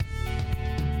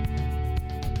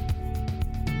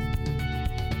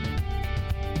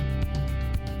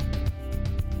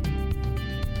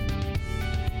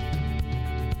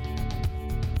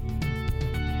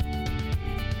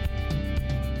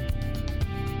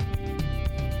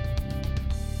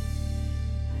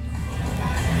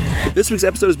This week's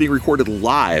episode is being recorded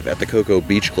live at the Cocoa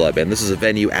Beach Club, and this is a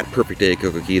venue at Perfect Day at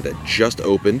Coco-Key that just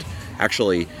opened,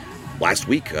 actually last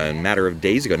week, a matter of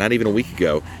days ago, not even a week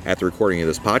ago, at the recording of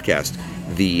this podcast.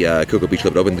 The Cocoa Beach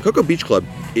Club opened. The Cocoa Beach Club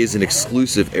is an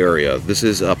exclusive area. This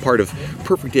is a part of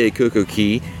Perfect Day at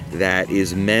Coco-Key that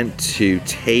is meant to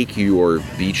take your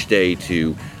beach day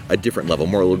to a different level,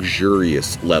 more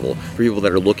luxurious level, for people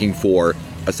that are looking for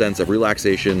a sense of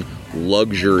relaxation,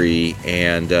 luxury,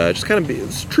 and just kind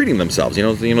of treating themselves. You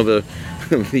know the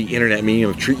the internet meaning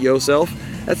of treat yourself.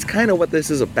 That's kind of what this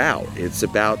is about. It's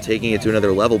about taking it to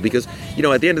another level because,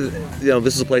 at the end of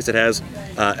this is a place that has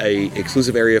a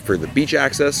exclusive area for the beach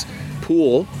access,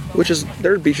 pool, which is,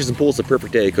 there are beaches and pools at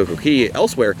Perfect Day at Coco-Key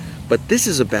elsewhere, but this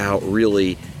is about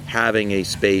really having a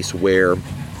space where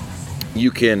you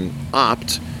can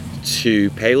opt to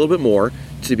pay a little bit more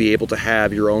to be able to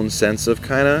have your own sense of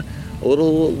kind of a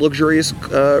little luxurious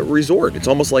resort. It's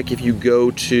almost like if you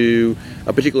go to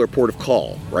a particular port of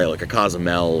call, right, like a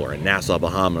Cozumel or a Nassau,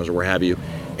 Bahamas, or where have you,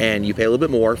 and you pay a little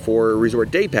bit more for a resort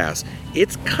day pass.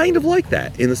 It's kind of like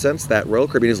that in the sense that Royal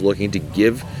Caribbean is looking to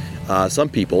give some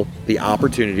people the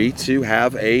opportunity to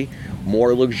have a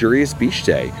more luxurious beach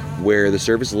day where the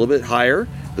service is a little bit higher,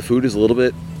 the food is a little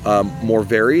bit more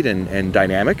varied and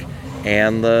dynamic,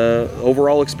 and the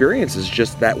overall experience is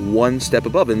just that one step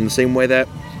above. In the same way that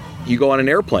you go on an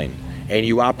airplane and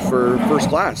you opt for first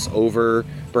class over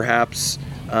perhaps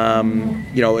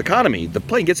economy. The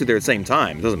plane gets you there at the same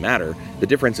time. It doesn't matter. The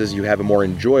difference is you have a more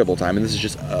enjoyable time, and this is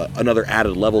just another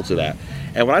added level to that.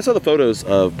 And when I saw the photos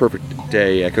of Perfect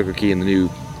Day at Coco-Key and the new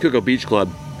Cocoa Beach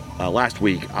Club last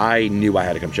week, I knew I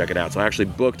had to come check it out. So I actually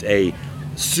booked a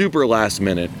super last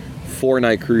minute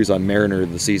 4-night cruise on Mariner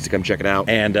of the Seas to come check it out.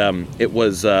 And it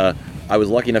was I was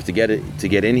lucky enough to get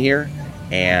in here,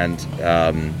 and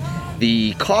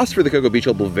the cost for the Cocoa Beach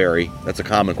Club will vary. That's a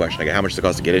common question. I get, how much does it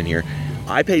cost to get in here?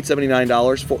 I paid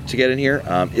 $79 to get in here.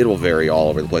 It will vary all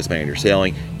over the place depending on your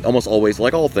sailing. Almost always,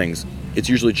 like all things, it's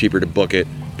usually cheaper to book it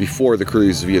before the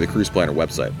cruise via the Cruise Planner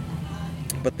website.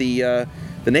 But the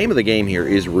name of the game here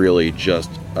is really just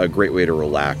a great way to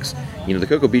relax. The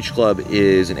Cocoa Beach Club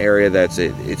is an area that's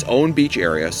its own beach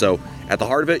area. So at the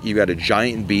heart of it, you've got a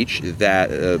giant beach that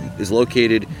is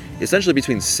located essentially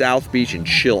between South Beach and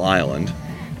Chill Island.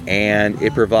 And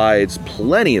it provides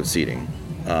plenty of seating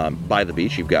by the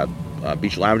beach. You've got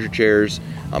beach lounger chairs,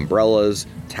 umbrellas,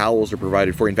 towels are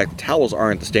provided for you. In fact, the towels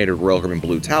aren't the standard Royal Caribbean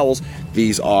blue towels.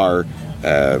 These are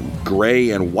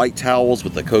gray and white towels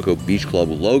with the Cocoa Beach Club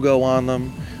logo on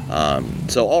them.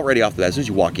 So already off the bat, as soon as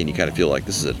you walk in, you kind of feel like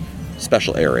this is a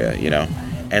special area,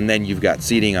 And then you've got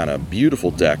seating on a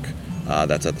beautiful deck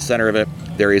that's at the center of it.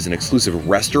 There is an exclusive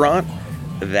restaurant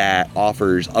that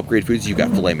offers upgrade foods. You've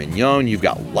got filet mignon, you've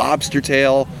got lobster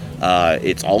tail.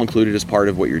 It's all included as part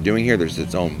of what you're doing here. There's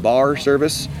its own bar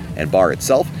service and bar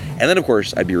itself. And then, of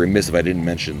course, I'd be remiss if I didn't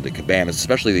mention the cabanas,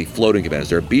 especially the floating cabanas.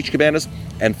 There are beach cabanas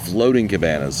and floating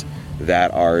cabanas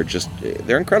that are just,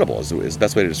 they're incredible is the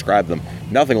best way to describe them.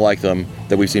 Nothing like them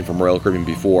that we've seen from Royal Caribbean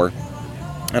before.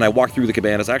 And I walked through the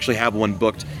cabanas. I actually have one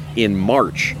booked in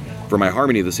March for my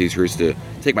Harmony of the Seas cruise to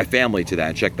take my family to that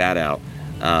and check that out.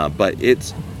 But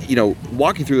it's,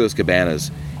 walking through those cabanas,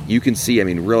 you can see,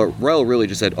 Royal really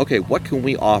just said, okay, what can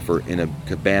we offer in a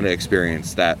cabana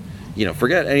experience that,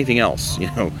 forget anything else,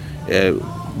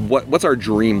 what's our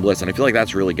dream list? And I feel like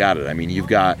that's really got it. You've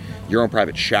got your own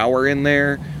private shower in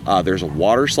there. There's a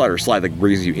water slide or slide that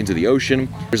brings you into the ocean.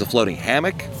 There's a floating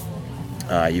hammock.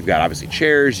 You've got obviously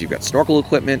chairs. You've got snorkel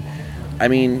equipment.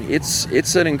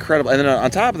 It's an incredible, and then on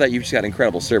top of that, you've just got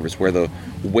incredible service where the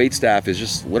wait staff is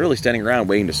just literally standing around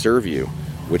waiting to serve you,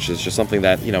 which is just something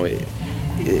that,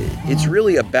 it's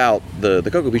really about, the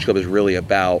Cocoa Beach Club is really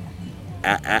about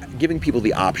giving people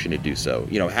the option to do so,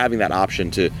 having that option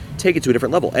to take it to a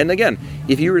different level. And again,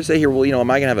 if you were to say here, well,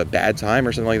 am I going to have a bad time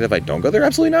or something like that if I don't go there?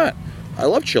 Absolutely not. I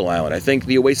love Chill Island. I think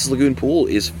the Oasis Lagoon pool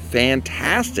is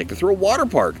fantastic. The Thrill Water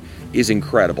Park is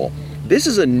incredible. This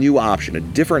is a new option, a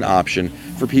different option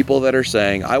for people that are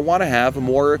saying, I want to have a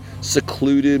more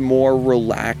secluded, more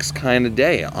relaxed kind of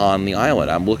day on the island.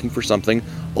 I'm looking for something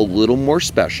a little more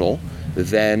special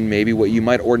than maybe what you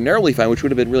might ordinarily find, which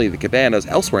would have been really the cabanas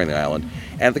elsewhere on the island.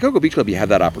 And at the Cocoa Beach Club, you have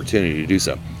that opportunity to do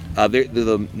so.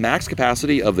 The max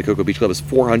capacity of the Cocoa Beach Club is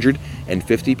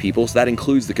 450 people, so that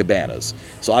includes the cabanas.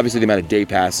 So obviously the amount of day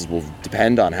passes will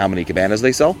depend on how many cabanas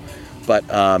they sell, but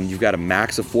you've got a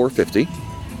max of 450.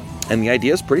 And the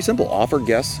idea is pretty simple. Offer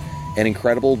guests an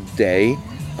incredible day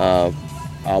at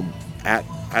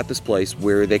this place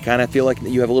where they kind of feel like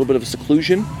you have a little bit of a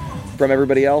seclusion from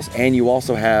everybody else, and you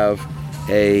also have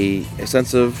a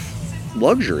sense of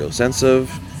luxury, a sense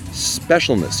of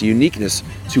specialness, uniqueness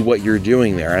to what you're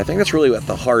doing there. And I think that's really at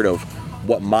the heart of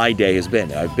what my day has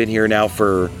been. I've been here now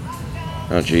for,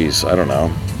 I don't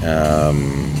know,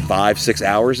 5-6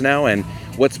 hours now. And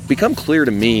what's become clear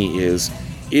to me is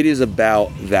it is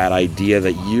about that idea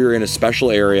that you're in a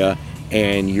special area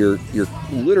and you're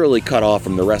literally cut off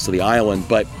from the rest of the island,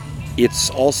 but it's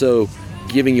also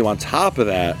giving you on top of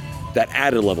that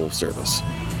added level of service.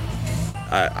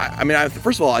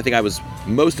 First of all, I think I was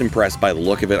most impressed by the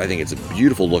look of it. I think it's a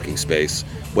beautiful looking space,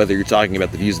 whether you're talking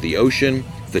about the views of the ocean,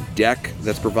 the deck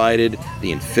that's provided,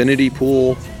 the infinity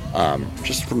pool,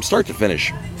 just from start to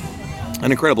finish.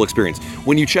 An incredible experience.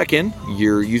 When you check in,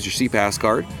 you use your SeaPass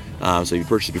card. So you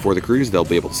purchase it before the cruise, they'll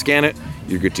be able to scan it.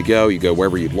 You're good to go. You go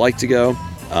wherever you'd like to go.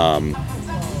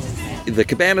 The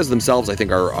cabanas themselves, I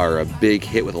think, are a big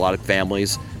hit with a lot of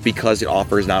families because it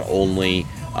offers not only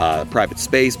private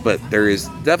space, but there is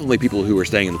definitely people who are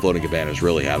staying in the floating cabanas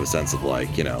really have a sense of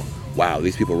wow,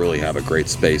 these people really have a great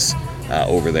space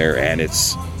over there, and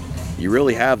you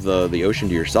really have the ocean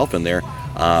to yourself in there.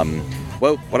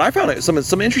 Well, what I found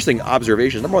some interesting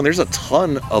observations. Number one, there's a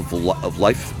ton of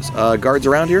life guards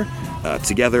around here,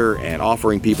 together and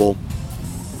offering people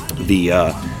the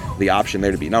option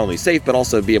there to be not only safe but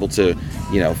also be able to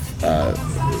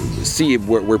see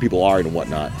where people are and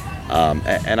whatnot.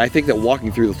 And I think that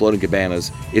walking through the floating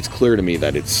cabanas, it's clear to me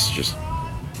that it's just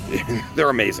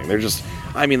they're amazing.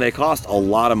 They cost a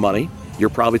lot of money. You're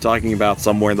probably talking about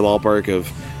somewhere in the ballpark of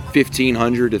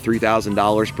 $1,500 to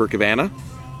 $3,000 per cabana.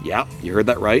 Yeah, you heard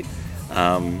that right.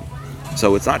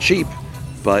 So it's not cheap,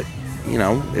 but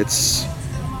it's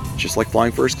just like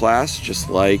flying first class, just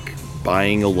like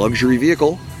buying a luxury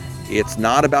vehicle. It's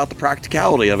not about the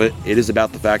practicality of it. It is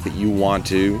about the fact that you want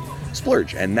to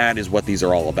splurge, and that is what these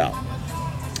are all about.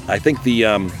 I think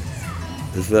the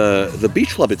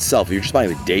beach club itself, if you're just buying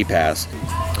the day pass,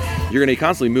 you're going to be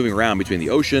constantly moving around between the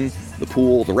ocean, the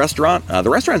pool, the restaurant. The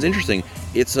restaurant's interesting.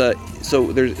 It's a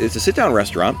sit-down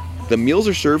restaurant. The meals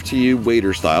are served to you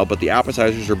waiter style, but the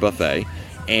appetizers are buffet,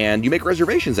 and you make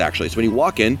reservations actually. So when you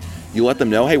walk in, you let them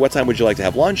know, hey, what time would you like to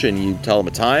have lunch? And you tell them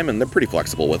a time, and they're pretty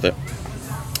flexible with it.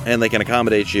 And they can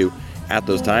accommodate you at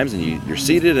those times, and you're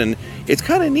seated, and it's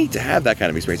kind of neat to have that kind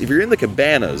of experience. If you're in the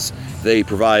cabanas, they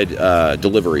provide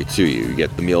delivery to you. You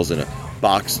get the meals in a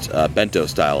boxed bento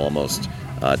style almost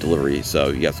delivery, so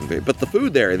you got something. But the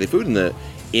food there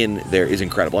in there is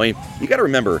incredible. I mean, you got to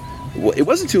remember, it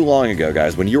wasn't too long ago,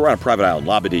 guys, when you were on a private island,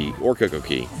 Labadee or Coco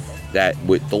Cay, that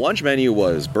the lunch menu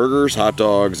was burgers, hot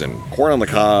dogs, and corn on the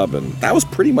cob, and that was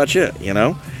pretty much it,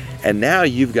 And now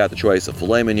you've got the choice of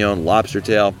filet mignon, lobster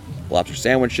tail, lobster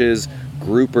sandwiches,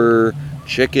 grouper,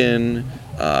 chicken,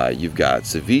 you've got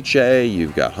ceviche,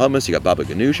 you've got hummus, you got baba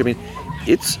ganoush. I mean,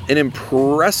 it's an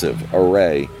impressive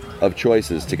array of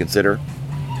choices to consider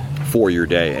for your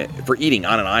day, for eating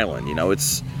on an island.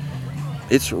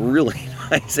 It's really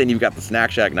nice, and you've got the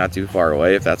snack shack not too far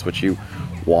away if that's what you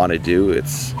want to do.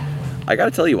 I got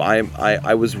to tell you,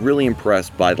 I was really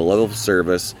impressed by the level of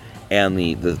service and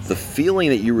the feeling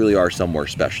that you really are somewhere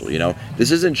special.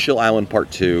 This isn't Chill Island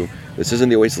Part 2. This isn't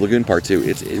the Oasis Lagoon Part 2.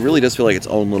 It really does feel like its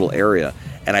own little area.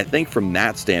 And I think from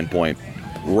that standpoint,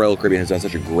 Royal Caribbean has done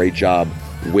such a great job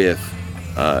with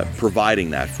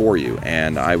providing that for you.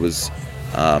 And I was,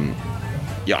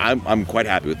 I'm quite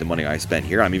happy with the money I spent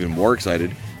here. I'm even more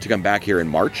excited to come back here in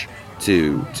March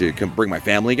to come bring my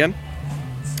family again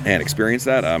and experience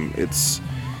that.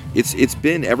 It's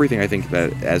been everything I think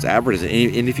that as advertised.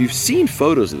 And if you've seen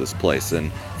photos of this place,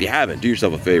 and if you haven't, do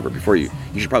yourself a favor before you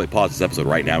should probably pause this episode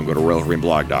right now and go to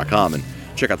RoyalCaribbeanBlog.com and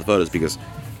check out the photos, because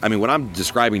what I'm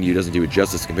describing to you doesn't do it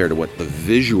justice compared to what the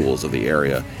visuals of the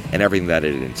area and everything that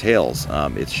it entails.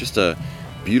 It's just a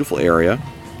beautiful area,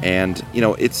 and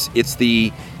it's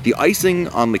the icing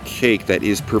on the cake that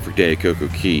is Perfect Day at Coco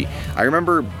Cay. I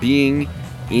remember being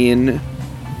in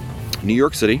New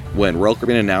York City when Royal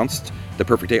Caribbean announced the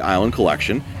Perfect Day Island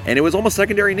Collection, and it was almost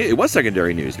secondary news. It was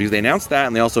secondary news because they announced that,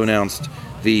 and they also announced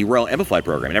the Royal Amplify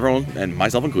program, and everyone, and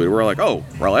myself included, were like, oh,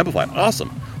 Royal Amplify,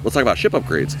 awesome. Let's talk about ship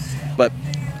upgrades. But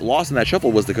lost in that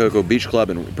shuffle was the Coco Beach Club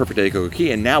and Perfect Day Coco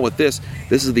Cay, and now with this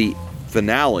is the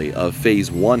finale of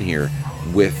Phase 1 here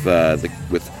with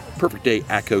Perfect Day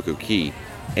at Coco Cay.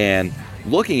 And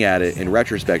looking at it in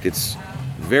retrospect, it's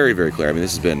very, very clear.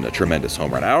 This has been a tremendous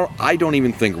home run. I don't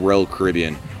even think Royal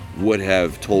Caribbean would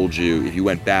have told you, if you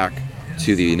went back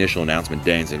to the initial announcement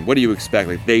day and said, what do you expect?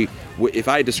 If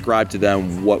I described to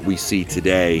them what we see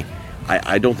today,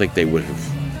 I don't think they would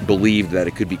have believed that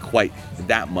it could be quite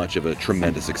that much of a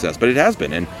tremendous success. But it has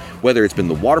been. And whether it's been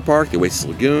the water park, the Oasis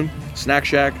Lagoon, Snack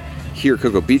Shack, here at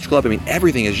Coco Beach Club,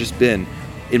 everything has just been,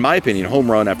 in my opinion, home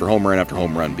run after home run after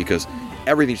home run, because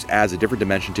everything just adds a different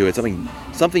dimension to it.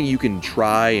 Something you can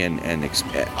try and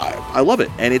I love it,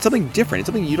 and it's something different. It's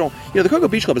something you don't. The Cocoa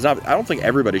Beach Club is not. I don't think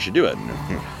everybody should do it.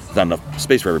 There's not enough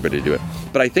space for everybody to do it.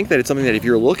 But I think that it's something that if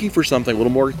you're looking for something a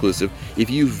little more exclusive, if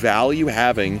you value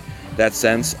having that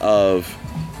sense of,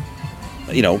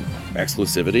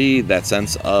 exclusivity, that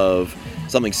sense of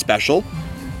something special,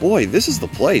 boy, this is the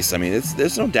place. I mean,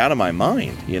 there's no doubt in my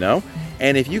mind,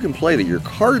 And if you can play your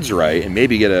cards right and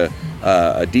maybe get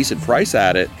a decent price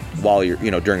at it while you're,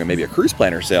 during maybe a cruise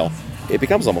planner sale, it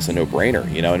becomes almost a no-brainer,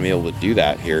 and be able to do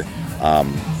that here.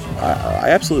 I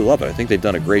absolutely love it. I think they've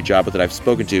done a great job with it. I've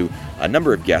spoken to a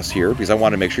number of guests here because I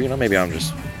want to make sure, maybe I'm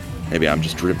just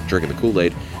drinking the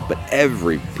Kool-Aid, but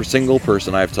every single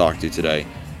person I've talked to today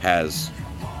has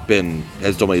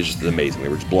told me it's just amazing. They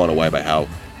were just blown away by how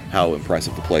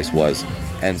impressive the place was.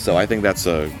 And so I think that's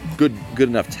a good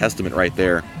enough testament right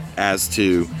there as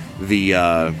to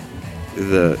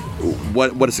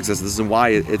what a success this is and why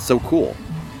it's so cool.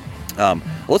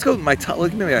 Let's go with my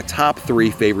top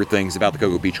 3 favorite things about the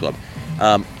Cocoa Beach Club.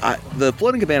 The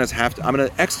floating cabanas I'm going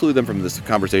to exclude them from this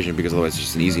conversation because otherwise it's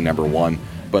just an easy number 1.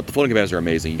 But the floating cabanas are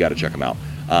amazing. You got to check them out.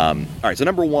 All right, so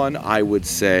number 1, I would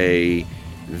say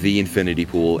the infinity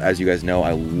pool. As you guys know,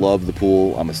 I love the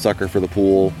pool. I'm a sucker for the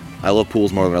pool. I love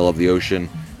pools more than I love the ocean.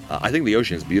 I think the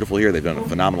ocean is beautiful here. They've done a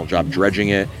phenomenal job dredging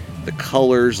it. The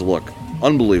colors look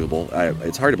unbelievable.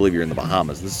 It's hard to believe you're in the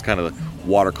Bahamas. This is kind of the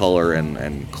watercolor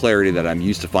and clarity that I'm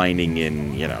used to finding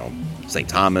in, St.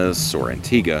 Thomas or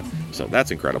Antigua. So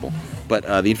that's incredible. But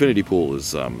the infinity pool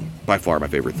is by far my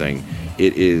favorite thing.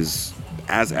 It is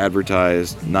as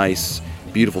advertised, nice,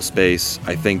 beautiful space.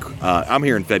 I think I'm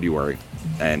here in February,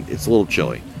 and it's a little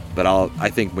chilly. But I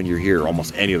think when you're here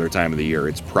almost any other time of the year,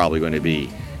 it's probably going to be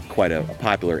quite a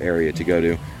popular area to go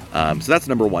to. So that's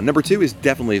number 1. Number 2 is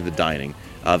definitely the dining.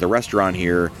 The restaurant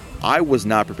here, I was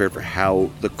not prepared for how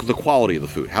the quality of the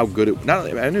food, how good it. Not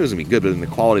I knew it was gonna be good, but in the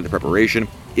quality of the preparation,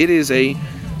 it is a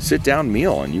sit-down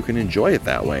meal, and you can enjoy it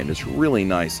that way, and it's really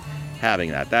nice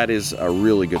having that. That is a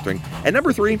really good thing. And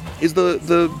number 3 is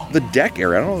the deck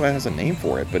area. I don't know if that has a name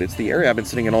for it, but it's the area I've been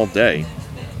sitting in all day,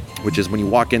 which is when you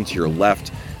walk into your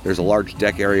left. There's a large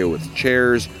deck area with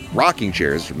chairs, rocking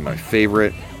chairs, are my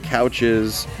favorite,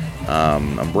 couches,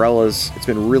 umbrellas. It's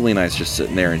been really nice just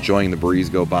sitting there, enjoying the breeze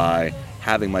go by,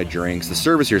 having my drinks. The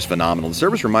service here is phenomenal. The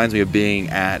service reminds me of being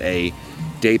at a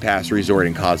day pass resort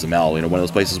in Cozumel, one of those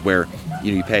places where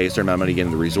you pay a certain amount of money to get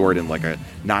in the resort in like a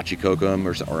Nachi Kokum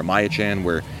or a Maya-chan,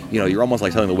 where you're almost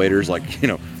like telling the waiters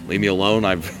leave me alone.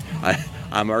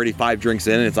 I'm already 5 drinks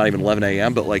in and it's not even 11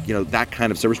 a.m. But that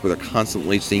kind of service where they're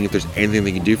constantly seeing if there's anything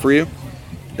they can do for you.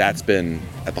 That's been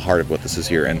at the heart of what this is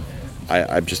here, and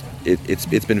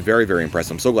it's been very, very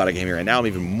impressive. I'm so glad I came here, and now I'm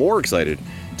even more excited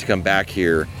to come back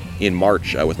here in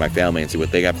March with my family and see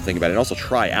what they have to think about it, and also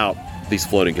try out these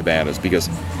floating cabanas, because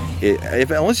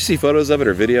unless you see photos of it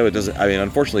or video, it doesn't. I mean,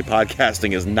 unfortunately,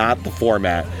 podcasting is not the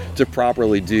format to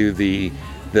properly do the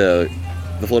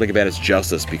floating cabanas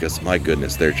justice, because my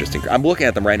goodness, they're just incredible. I'm looking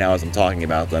at them right now as I'm talking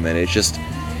about them, and it's just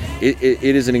it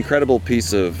is an incredible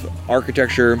piece of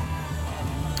architecture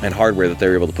and hardware that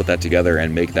they're able to put that together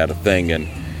and make that a thing. And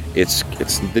it's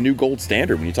the new gold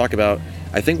standard when you talk about.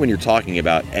 I think when you're talking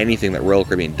about anything that Royal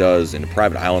Caribbean does in a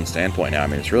private island standpoint now, I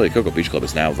mean, it's really Cocoa Beach Club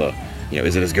is now the,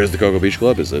 is it as good as the Cocoa Beach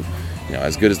Club? Is it,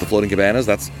 as good as the floating cabanas?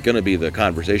 That's going to be the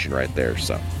conversation right there.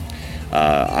 So,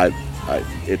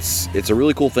 it's a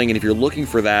really cool thing. And if you're looking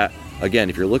for that, again,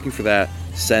 if you're looking for that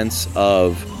sense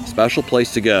of special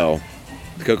place to go,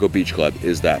 the Cocoa Beach Club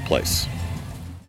is that place.